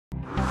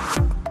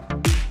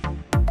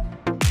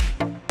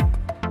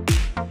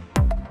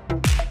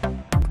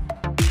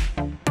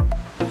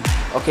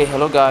Okay,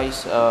 hello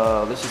guys.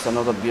 This is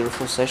another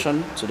beautiful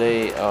session.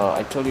 Today,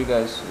 I told you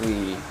guys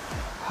we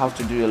have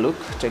to do a look,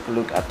 take a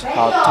look at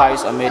how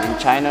ties are made in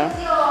China.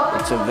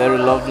 It's a very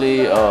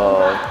lovely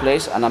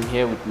place, and I'm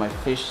here with my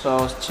fish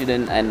sauce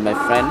student and my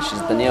friend.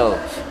 She's Danielle.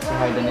 Say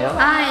hi, Danielle.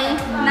 Hi,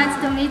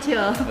 nice to meet you.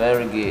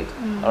 Very good.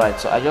 All right,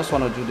 so I just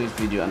want to do this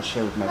video and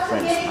share with my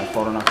friends, my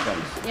foreigner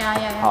friends,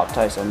 Yeah. how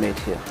ties are made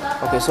here.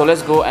 Okay, so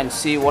let's go and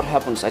see what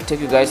happens. I take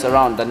you guys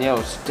around.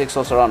 Danielle takes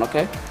us around.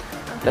 Okay.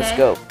 Let's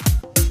go.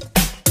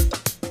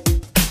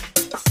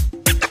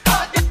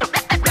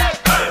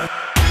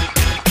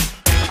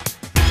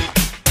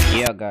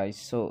 Yeah guys,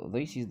 so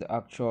this is the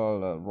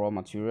actual raw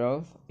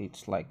material.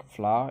 It's like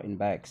flour in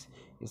bags.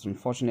 It's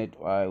unfortunate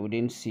we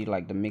didn't see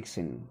like the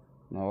mixing.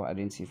 No, I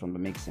didn't see from the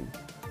mixing.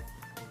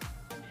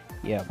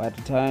 Yeah, by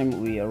the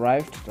time we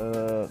arrived,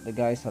 the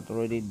guys had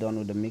already done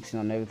with the mixing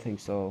and everything,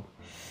 so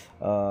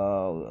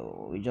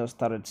we just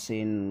started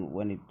seeing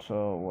when it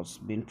was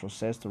being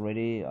processed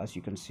already. As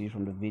you can see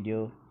from the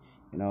video,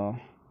 you know,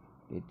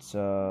 it's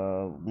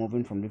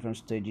moving from different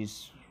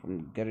stages,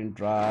 from getting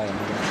dry and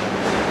everything.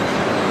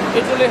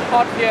 It's really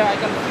hot here. I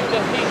can feel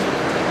the heat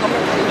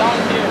coming from down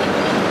here.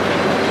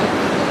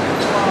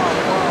 Wow.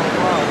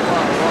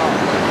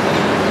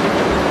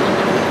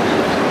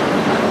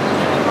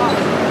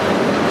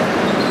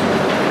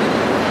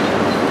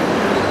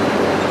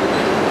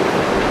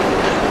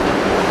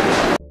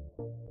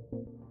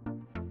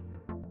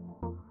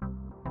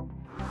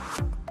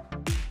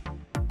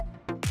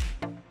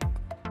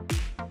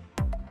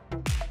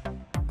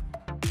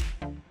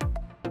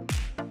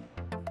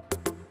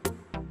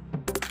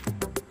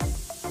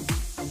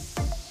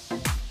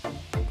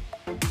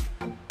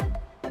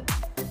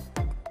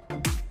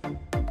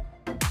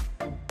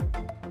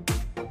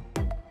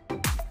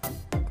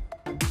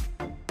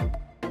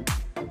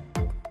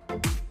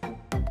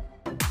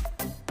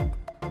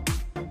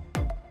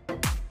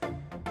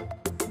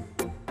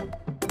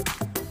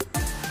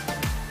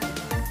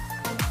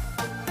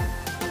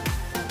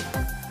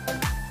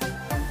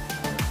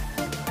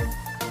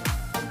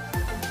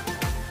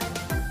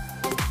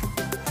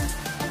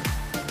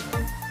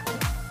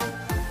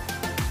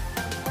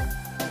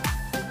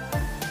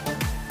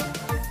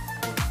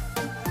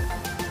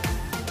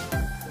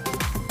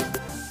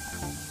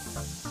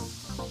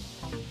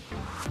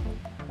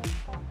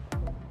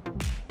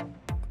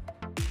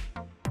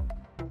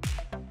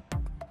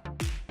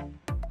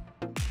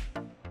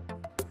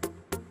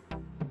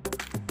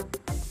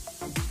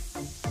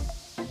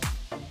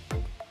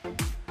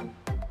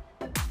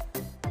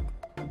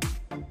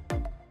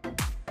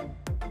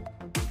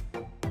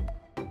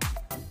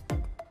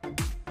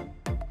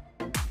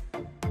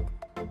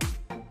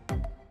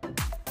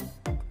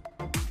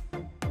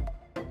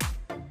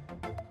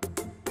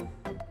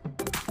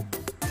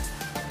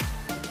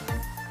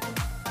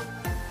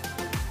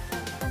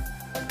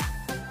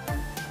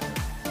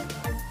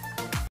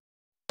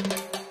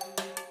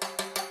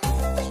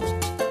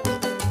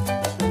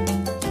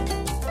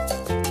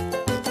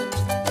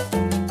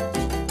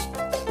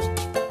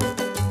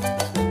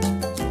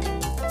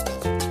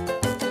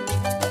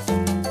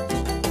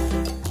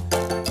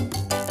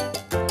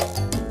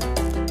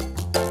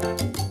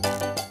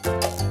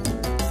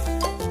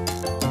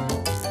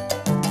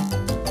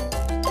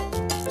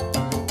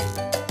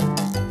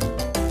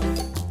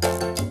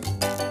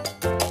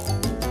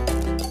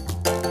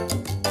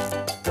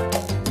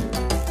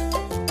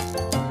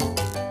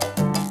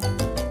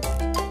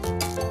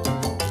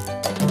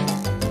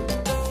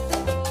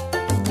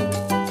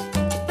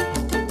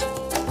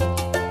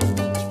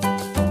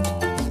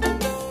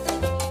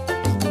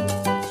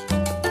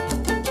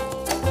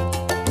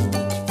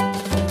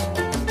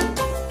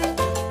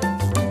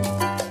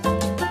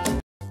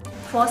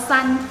 For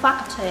Sun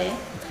Factory,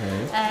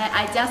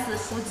 I just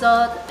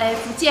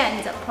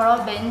Fujian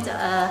province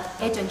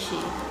agency.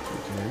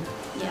 Okay.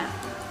 Yeah.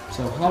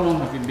 So how long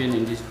have you been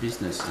in this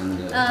business?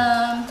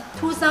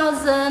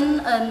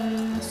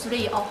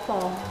 2003 or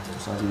 4.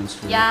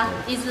 2003. Yeah,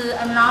 it's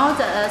around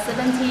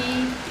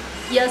 70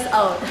 years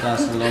old.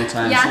 That's a long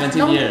time. Yeah,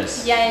 17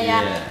 years.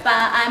 Yeah.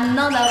 But I'm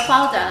not a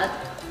founder.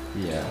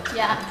 Yeah.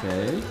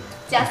 Okay.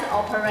 Just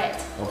operate.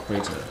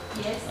 Operator.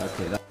 Yes.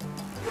 Okay.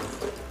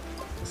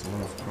 There's a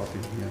lot of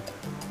cropping here.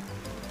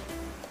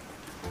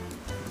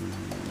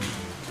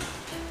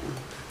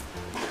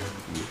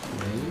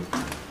 Okay.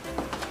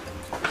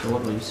 So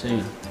what were you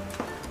saying?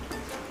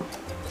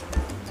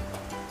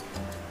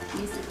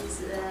 This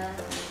is a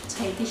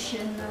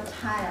traditional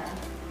tile.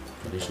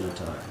 Traditional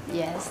tile.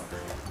 Yes.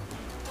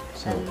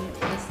 So And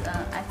it's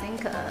I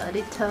think a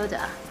little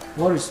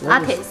what is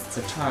artist.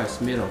 the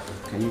tiles made of?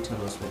 Can you tell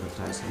us what the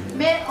tiles are made of?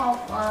 Made of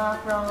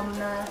from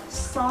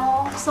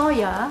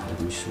soil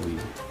Let me show you.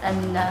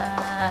 and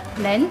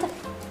land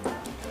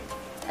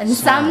and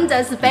some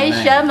the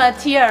special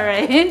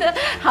material.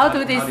 How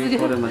do How do you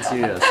call the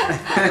materials?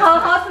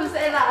 how to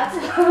say that?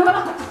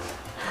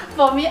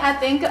 For me, I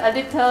think a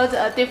little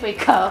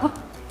difficult.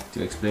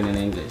 To explain in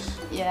English.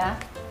 Yeah.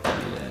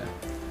 Yeah.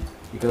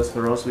 because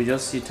for us we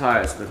just see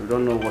tires but we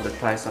don't know what the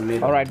tires are made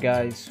of. Alright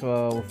guys,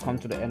 so we've come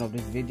to the end of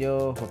this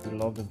video. Hope you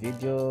love the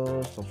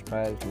video.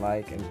 Subscribe,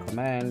 like and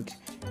comment.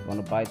 If you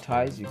want to buy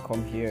tires, you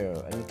come here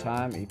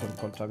anytime. You can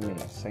contact me.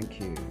 Thank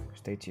you.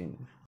 Stay tuned.